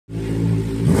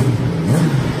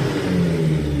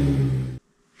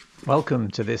Welcome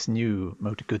to this new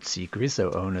Moto Guzzi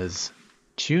Griso owner's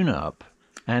tune-up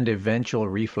and eventual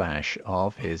reflash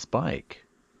of his bike.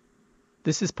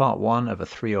 This is part one of a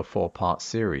 3 or 4 part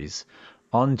series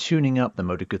on tuning up the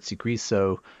Moto Guzzi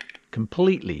Griso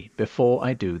completely before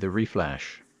I do the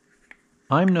reflash.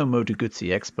 I'm no Moto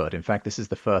Guzzi expert. In fact, this is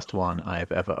the first one I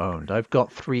have ever owned. I've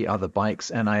got 3 other bikes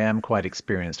and I am quite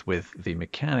experienced with the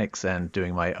mechanics and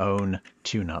doing my own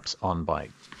tune-ups on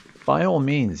bike. By all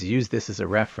means, use this as a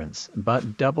reference,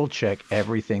 but double check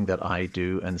everything that I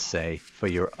do and say for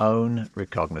your own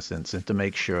recognizance and to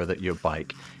make sure that your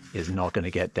bike is not going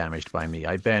to get damaged by me.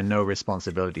 I bear no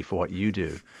responsibility for what you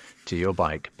do to your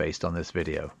bike based on this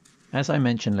video. As I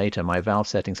mentioned later, my valve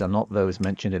settings are not those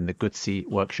mentioned in the Guzzi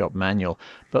workshop manual,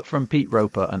 but from Pete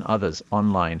Roper and others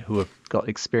online who have got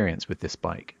experience with this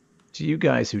bike. To you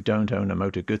guys who don't own a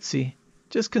Moto Guzzi,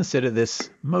 just consider this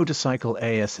motorcycle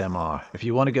ASMR. If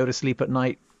you want to go to sleep at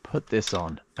night, put this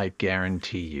on. I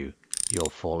guarantee you, you'll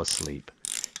fall asleep.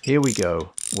 Here we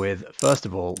go with, first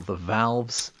of all, the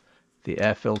valves, the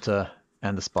air filter,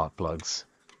 and the spark plugs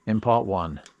in part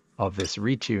one of this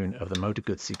retune of the Moto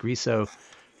Guzzi Griso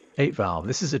 8 valve.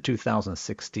 This is a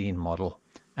 2016 model,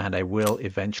 and I will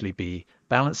eventually be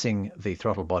balancing the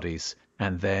throttle bodies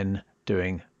and then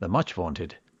doing the much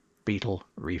vaunted Beetle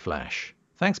reflash.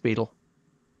 Thanks, Beetle.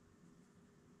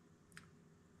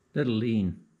 Little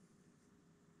lean.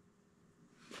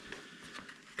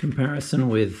 Comparison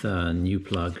with new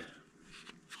plug.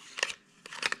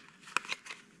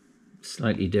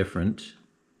 Slightly different.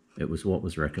 It was what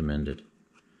was recommended.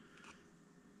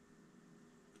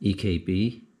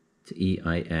 EKB to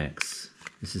EIX.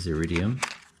 This is iridium.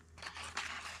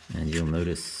 And you'll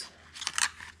notice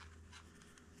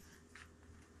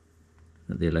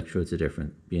that the electrodes are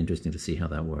different. Be interesting to see how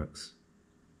that works.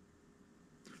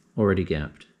 Already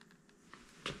gapped.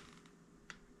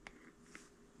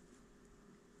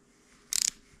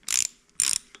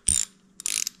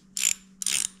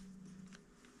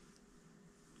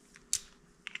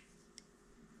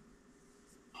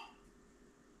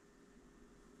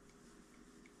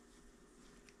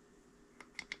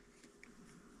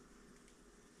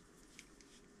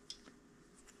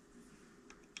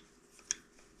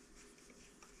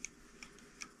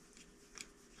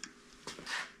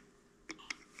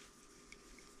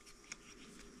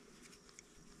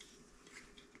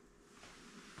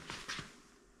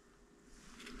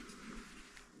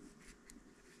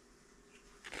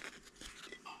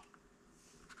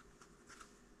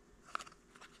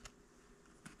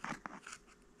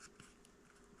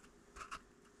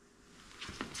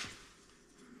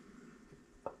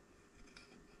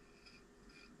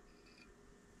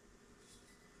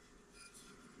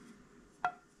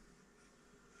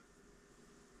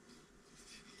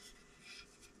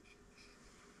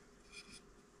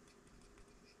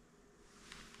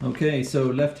 Okay, so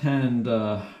left hand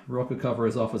rocker cover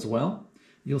is off as well.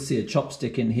 You'll see a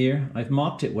chopstick in here. I've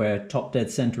marked it where top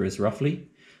dead center is roughly.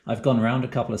 I've gone around a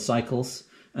couple of cycles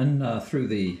and through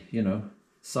the,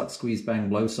 suck, squeeze, bang,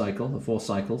 blow cycle, the 4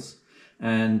 cycles.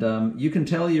 And you can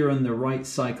tell you're in the right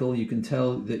cycle. You can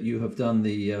tell that you have done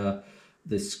the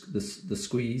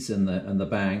squeeze and the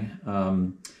bang,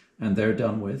 and they're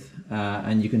done with.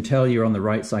 And you can tell you're on the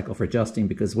right cycle for adjusting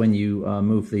because when you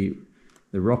move the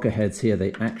rocker heads here,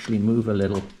 they actually move a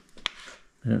little.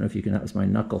 I don't know if you can, that was my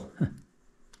knuckle.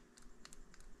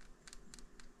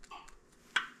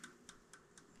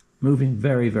 Moving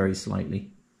very, very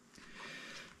slightly.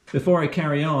 Before I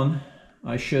carry on,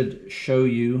 I should show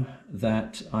you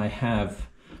that I have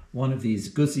one of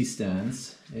these Guzzi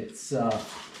stands. It's the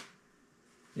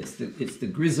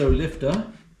Griso lifter.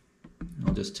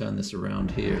 I'll just turn this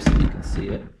around here so you can see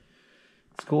it.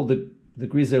 It's called the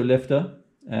Griso lifter.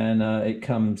 And it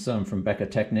comes from Becker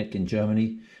Technik in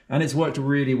Germany, and it's worked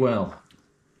really well.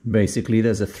 Basically,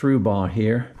 there's a through bar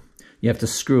here. You have to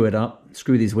screw it up,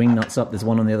 screw these wing nuts up, there's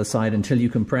one on the other side, until you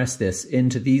compress this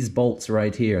into these bolts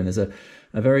right here. And there's a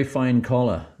very fine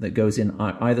collar that goes in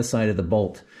either side of the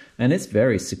bolt, and it's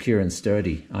very secure and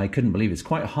sturdy. I couldn't believe it. It's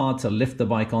quite hard to lift the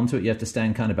bike onto it. You have to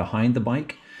stand kind of behind the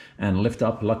bike and lift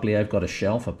up. Luckily, I've got a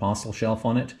shelf, a parcel shelf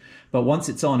on it. But once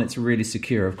it's on, it's really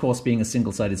secure. Of course, being a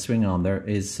single-sided swing arm, there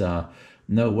is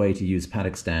no way to use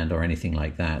paddock stand or anything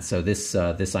like that. So this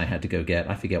I had to go get.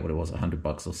 I forget what it was,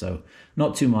 $100 or so.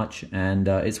 Not too much, and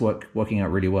it's working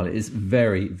out really well. It is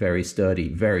very, very sturdy,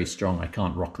 very strong. I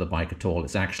can't rock the bike at all.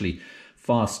 It's actually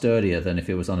far sturdier than if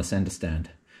it was on a center stand.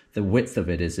 The width of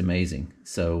it is amazing.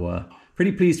 So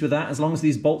pretty pleased with that. As long as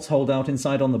these bolts hold out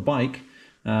inside on the bike,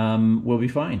 we'll be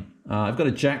fine. I've got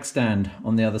a jack stand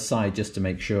on the other side just to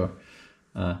make sure.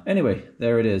 Anyway,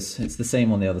 there it is. It's the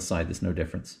same on the other side. There's no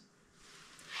difference.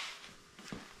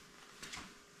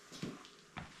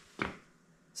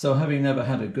 So having never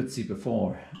had a Guzzi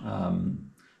before,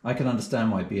 I can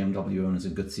understand why BMW owners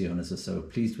and Guzzi owners are so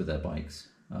pleased with their bikes,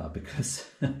 because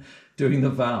doing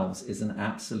the valves is an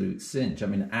absolute cinch. I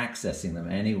mean, accessing them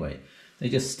anyway, they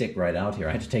just stick right out here.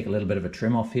 I had to take a little bit of a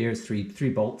trim off here. It's three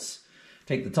bolts.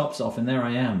 Take the tops off and there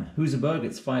I am. Husaberg,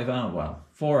 it's 5 hours. Well,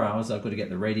 4 hours. I've got to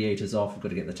get the radiators off. I've got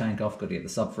to get the tank off. Got to get the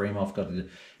subframe off.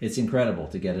 It's incredible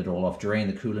to get it all off. Drain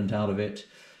the coolant out of it.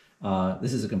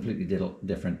 This is a completely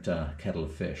different kettle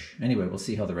of fish. Anyway, we'll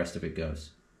see how the rest of it goes.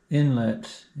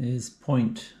 Inlet is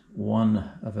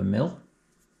 0.1 of a mil.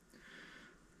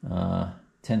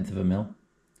 1/10 of a mil.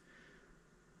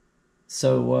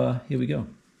 So here we go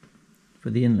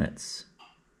for the inlets.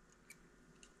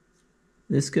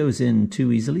 This goes in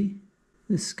too easily.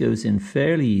 This goes in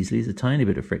fairly easily. There's a tiny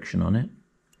bit of friction on it.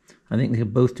 I think they can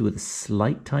both do with a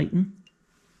slight tighten.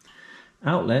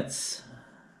 Outlets,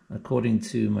 according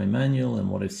to my manual and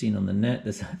what I've seen on the net,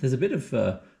 there's a bit of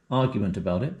argument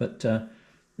about it, but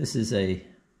this is a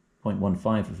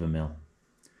 0.15 of a mil.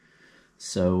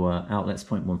 So outlets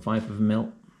 0.15 of a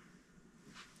mil.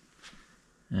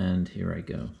 And here I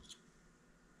go.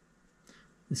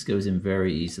 This goes in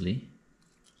very easily.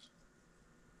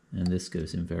 And this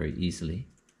goes in very easily.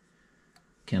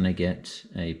 Can I get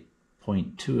a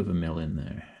 0.2 of a mil in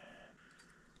there?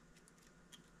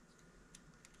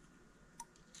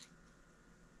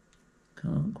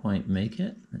 Can't quite make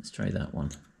it. Let's try that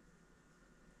one.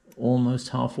 Almost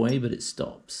halfway, but it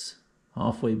stops.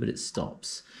 Halfway, but it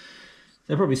stops.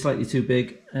 They're probably slightly too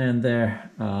big, and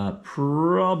they're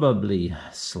probably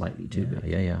slightly too big.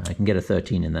 Yeah, I can get a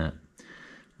 13 in that.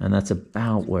 And that's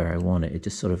about where I want it. It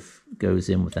just sort of goes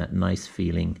in with that nice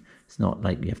feeling. It's not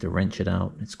like you have to wrench it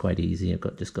out. It's quite easy.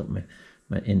 I've just got my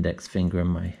index finger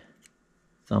and my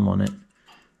thumb on it.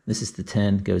 This is the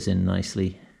 10, goes in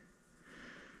nicely.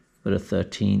 But a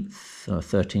 13th or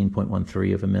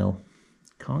 13.13 of a mil.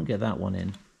 Can't get that one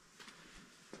in.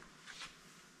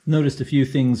 Noticed a few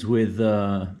things with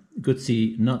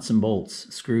Guzzi nuts and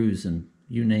bolts, screws, and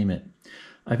you name it.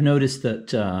 I've noticed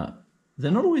that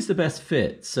they're not always the best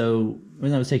fit. So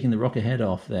when I was taking the rocker head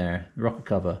off there, the rocker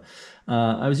cover,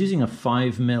 I was using a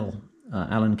 5 mil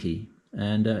Allen key,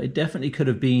 and it definitely could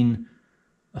have been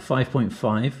a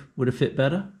 5.5 would have fit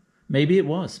better. Maybe it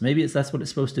was. Maybe that's what it's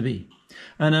supposed to be.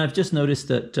 And I've just noticed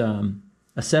that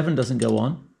a 7 doesn't go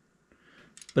on,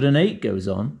 but an 8 goes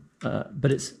on.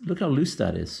 But look how loose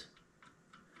that is.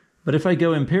 But if I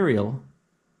go imperial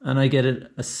and I get a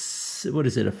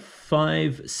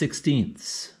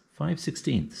 5/16,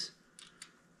 5/16,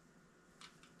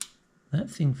 that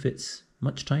thing fits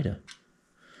much tighter.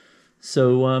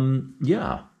 So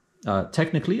yeah,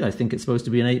 technically I think it's supposed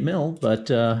to be an 8 mil,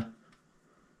 but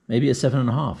maybe a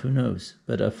 7.5, who knows?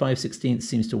 But a 5/16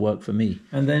 seems to work for me.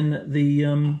 And then the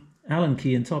Allen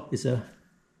key on top is a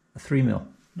 3 mil.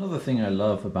 Another thing I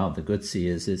love about the Guzzi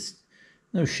is it's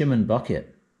no shim and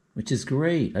bucket, which is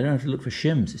great. I don't have to look for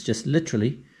shims. It's just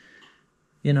literally,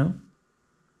 you know,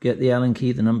 get the Allen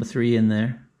key, the number 3 in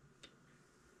there.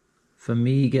 For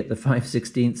me, get the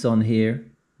 5/16 on here,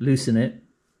 loosen it,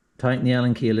 tighten the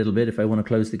Allen key a little bit if I want to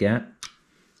close the gap,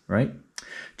 right?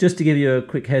 Just to give you a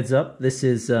quick heads up, this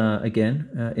is, again,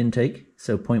 intake,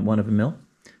 so 0.1 of a mil.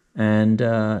 And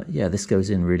yeah, this goes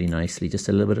in really nicely. Just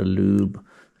a little bit of lube.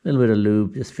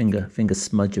 Just finger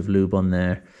smudge of lube on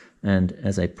there, and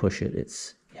as I push it,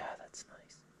 yeah, that's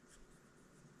nice.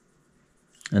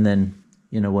 And then,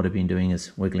 you know, what I've been doing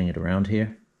is wiggling it around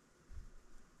here,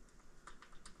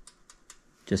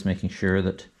 just making sure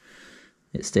that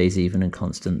it stays even and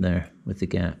constant there with the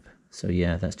gap. So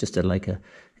yeah, that's just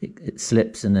it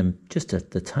slips, and then just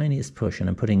the tiniest push, and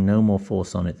I'm putting no more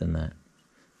force on it than that.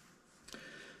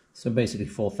 So basically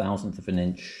 0.004 of an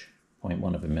inch,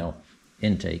 0.1 of a mil.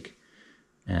 Intake,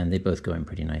 and they both go in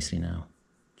pretty nicely now.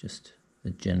 Just the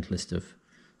gentlest of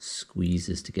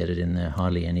squeezes to get it in there.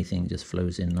 Hardly anything, just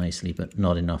flows in nicely, but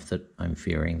not enough that I'm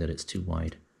fearing that it's too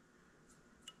wide.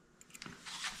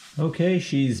 Okay,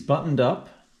 she's buttoned up.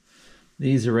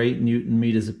 These are 8 Newton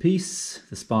meters a piece.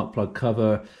 The spark plug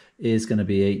cover is going to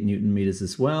be 8 Newton meters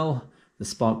as well. The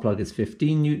spark plug is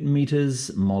 15 Newton meters.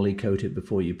 Moly coat it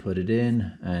before you put it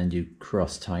in, and you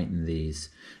cross tighten these.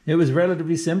 It was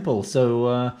relatively simple.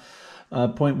 So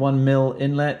 0.1 mil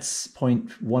inlets,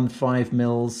 0.15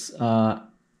 mils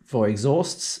for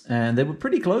exhausts, and they were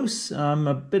pretty close.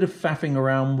 A bit of faffing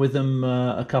around with them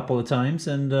a couple of times,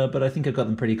 and but I think I got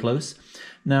them pretty close.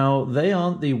 Now, they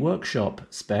aren't the workshop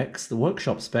specs. The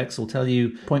workshop specs will tell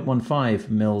you 0.15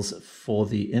 mils for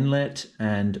the inlet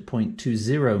and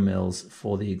 0.20 mils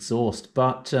for the exhaust.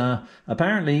 But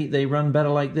apparently they run better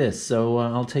like this. So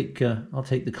I'll take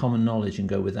the common knowledge and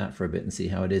go with that for a bit and see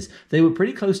how it is. They were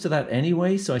pretty close to that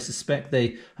anyway, so I suspect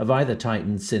they have either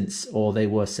tightened since or they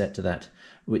were set to that.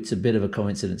 It's a bit of a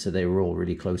coincidence that they were all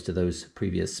really close to those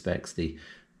previous specs, the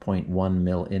 0.1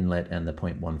 mil inlet and the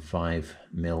 0.15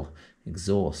 mil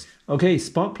exhaust. Okay,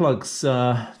 spark plugs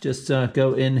just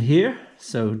go in here,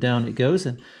 so down it goes,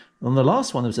 and on the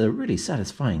last one there was a really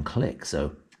satisfying click,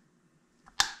 so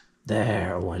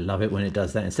there. Oh, I love it when it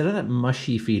does that. Instead of that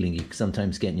mushy feeling you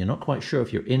sometimes get and you're not quite sure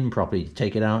if you're in properly, you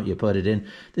take it out, you put it in.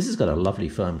 This has got a lovely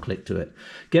firm click to it.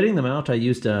 Getting them out, I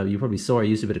used, you probably saw, I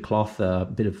used a bit of cloth, a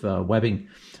bit of webbing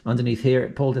underneath here.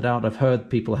 It pulled it out. I've heard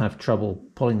people have trouble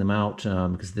pulling them out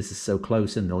because this is so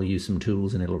close and they'll use some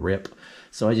tools and it'll rip.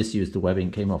 So I just used the webbing,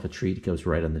 came off a treat, it goes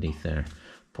right underneath there,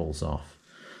 pulls off.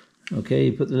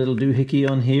 Okay, put the little doohickey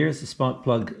on here. It's a spark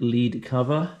plug lead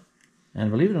cover. And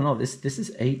believe it or not, this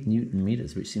is 8 Newton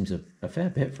meters, which seems a fair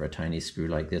bit for a tiny screw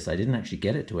like this. I didn't actually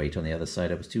get it to 8 on the other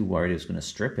side. I was too worried I was going to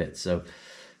strip it. So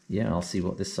yeah, I'll see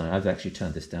what this side. I've actually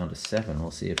turned this down to 7.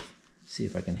 We'll see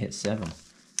if I can hit 7.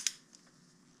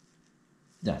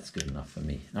 That's good enough for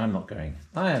me. I am not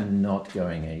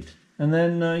going 8. And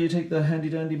then you take the handy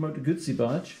dandy Moto Guzzi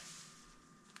badge.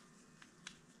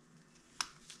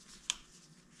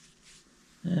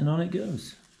 And on it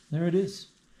goes. There it is.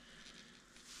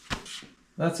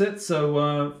 That's it.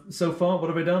 So so far, what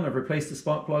have I done? I've replaced the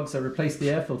spark plugs. I've replaced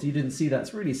the air filter. You didn't see that.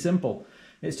 It's really simple.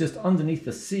 It's just underneath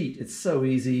the seat. It's so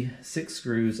easy. 6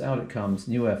 screws, out it comes.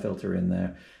 New air filter in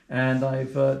there. And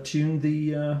I've tuned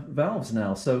the valves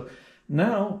now. So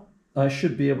now I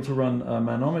should be able to run a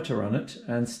manometer on it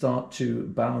and start to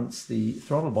balance the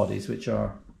throttle bodies, which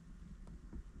are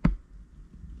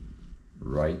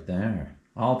right there.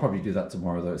 I'll probably do that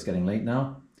tomorrow, though. It's getting late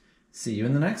now. See you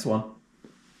in the next one.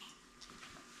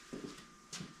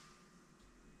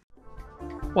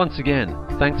 Once again,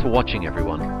 thanks for watching,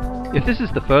 everyone. If this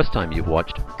is the first time you've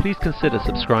watched, please consider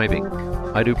subscribing.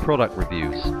 I do product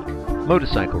reviews,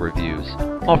 motorcycle reviews,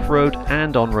 off-road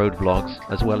and on-road vlogs,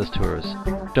 as well as tours.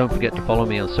 Don't forget to follow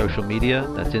me on social media,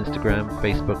 that's Instagram,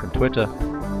 Facebook and Twitter,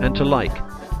 and to like,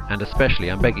 and especially,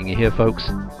 I'm begging you here folks,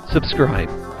 subscribe.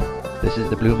 This is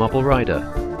the Blue Marble Rider,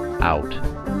 out.